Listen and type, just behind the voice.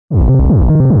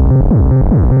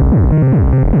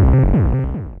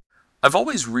I've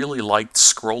always really liked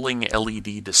scrolling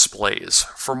LED displays.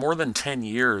 For more than 10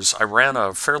 years, I ran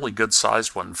a fairly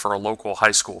good-sized one for a local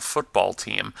high school football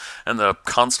team, and the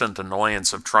constant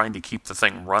annoyance of trying to keep the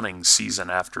thing running season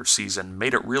after season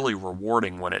made it really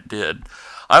rewarding when it did.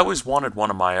 I always wanted one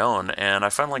of my own, and I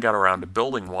finally got around to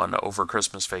building one over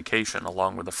Christmas vacation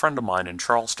along with a friend of mine in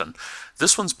Charleston.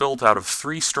 This one's built out of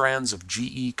 3 strands of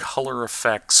GE Color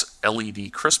Effects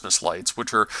LED Christmas lights,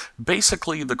 which are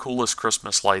basically the coolest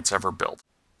Christmas lights ever built.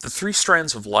 The 3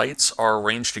 strands of lights are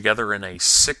arranged together in a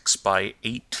 6 by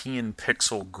 18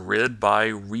 pixel grid by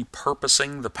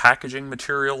repurposing the packaging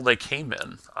material they came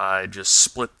in. I just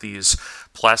split these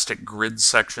plastic grid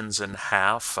sections in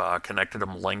half, connected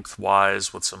them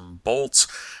lengthwise with some bolts,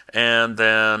 and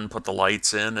then put the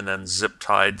lights in and then zip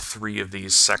tied 3 of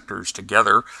these sectors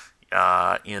together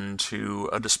into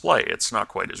a display. It's not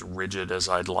quite as rigid as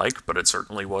I'd like, but it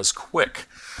certainly was quick.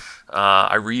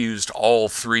 I reused all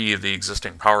 3 of the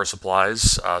existing power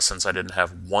supplies since I didn't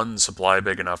have one supply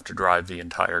big enough to drive the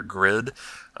entire grid.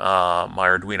 My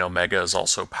Arduino Mega is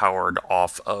also powered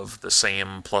off of the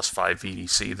same +5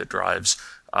 VDC that drives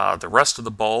the rest of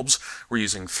the bulbs. We're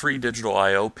using 3 digital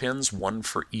I/O pins, 1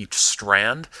 for each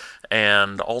strand,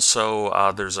 and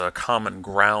also there's a common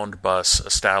ground bus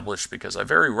established because I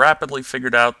very rapidly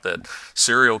figured out that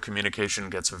serial communication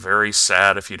gets very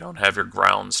sad if you don't have your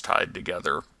grounds tied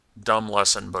together. Dumb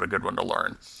lesson, but a good one to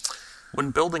learn.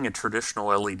 When building a traditional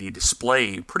LED display,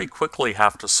 you pretty quickly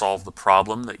have to solve the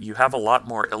problem that you have a lot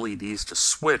more LEDs to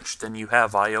switch than you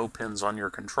have I/O pins on your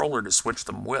controller to switch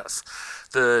them with.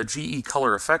 The GE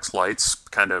Color Effects lights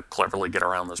kind of cleverly get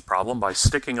around this problem by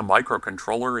sticking a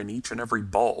microcontroller in each and every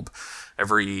bulb.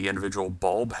 Every individual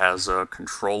bulb has a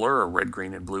controller, a red,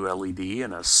 green, and blue LED,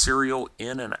 and a serial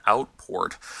in and out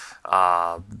port.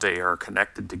 They are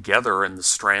connected together in the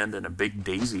strand in a big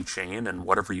daisy chain, and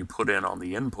whatever you put in on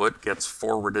the input gets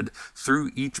forwarded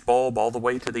through each bulb all the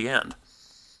way to the end.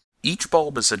 Each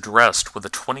bulb is addressed with a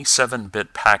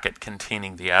 27-bit packet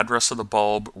containing the address of the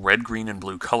bulb, red, green, and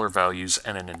blue color values,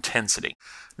 and an intensity.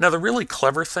 Now, the really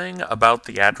clever thing about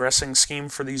the addressing scheme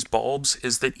for these bulbs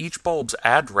is that each bulb's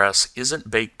address isn't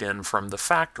baked in from the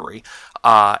factory.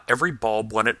 Every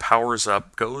bulb, when it powers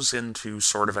up, goes into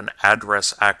sort of an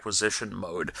address acquisition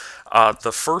mode.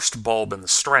 The first bulb in the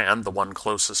strand, the one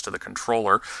closest to the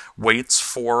controller, waits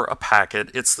for a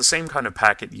packet. It's the same kind of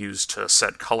packet used to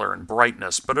set color and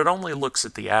brightness, but it only looks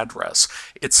at the address.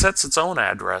 It sets its own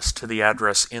address to the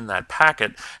address in that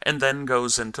packet, and then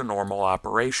goes into normal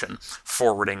operation,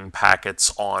 forwarding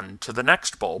packets on to the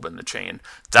next bulb in the chain.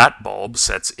 That bulb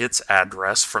sets its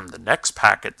address from the next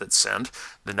packet that's sent,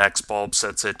 the next bulb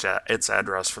sets its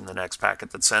address from the next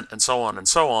packet that's sent, and so on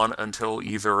until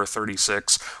either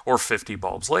 36 or 50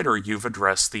 bulbs later you've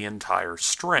addressed the entire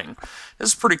string. This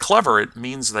is pretty clever. It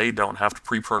means they don't have to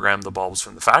pre-program the bulbs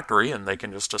from the factory, and they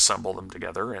can just assemble them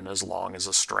together in as long as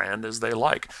a strand as they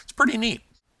like. It's pretty neat.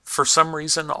 For some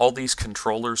reason, all these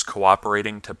controllers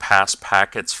cooperating to pass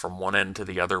packets from one end to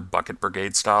the other bucket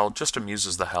brigade style just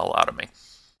amuses the hell out of me.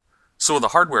 So with a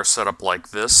hardware setup like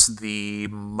this, the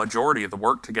majority of the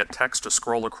work to get text to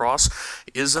scroll across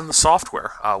is in the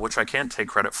software, which I can't take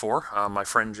credit for. My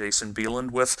friend Jason Beeland,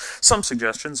 with some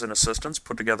suggestions and assistance,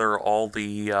 put together all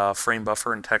the frame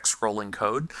buffer and text scrolling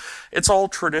code. It's all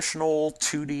traditional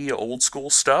 2D old school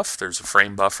stuff. There's a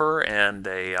frame buffer and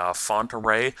a font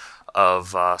array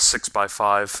of 6 by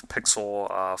 5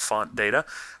 pixel font data,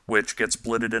 which gets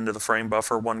blitted into the frame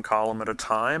buffer 1 column at a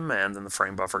time, and then the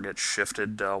frame buffer gets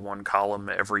shifted 1 column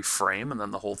every frame, and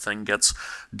then the whole thing gets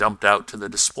dumped out to the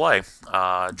display,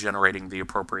 generating the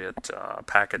appropriate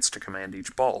packets to command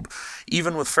each bulb.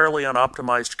 Even with fairly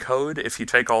unoptimized code, if you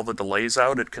take all the delays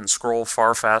out, it can scroll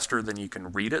far faster than you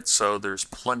can read it, so there's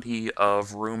plenty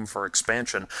of room for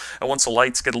expansion. And once the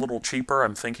lights get a little cheaper,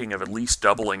 I'm thinking of at least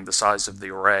doubling the size of the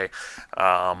array.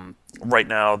 Right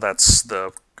now, that's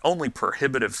the only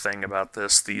prohibitive thing about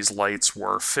this. These lights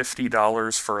were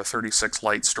 $50 for a 36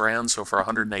 light strand, so for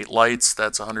 108 lights,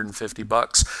 that's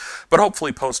 $150. But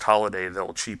hopefully post-holiday,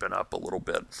 they'll cheapen up a little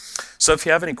bit. So if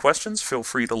you have any questions, feel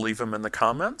free to leave them in the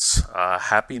comments.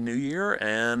 Happy New Year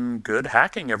and good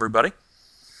hacking, everybody.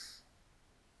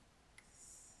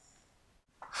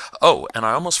 Oh, and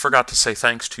I almost forgot to say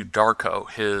thanks to Darco.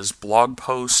 His blog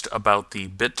post about the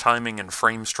bit timing and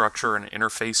frame structure and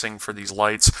interfacing for these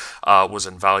lights was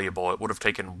invaluable. It would have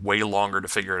taken way longer to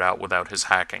figure it out without his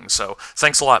hacking. So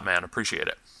thanks a lot, man. Appreciate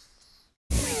it.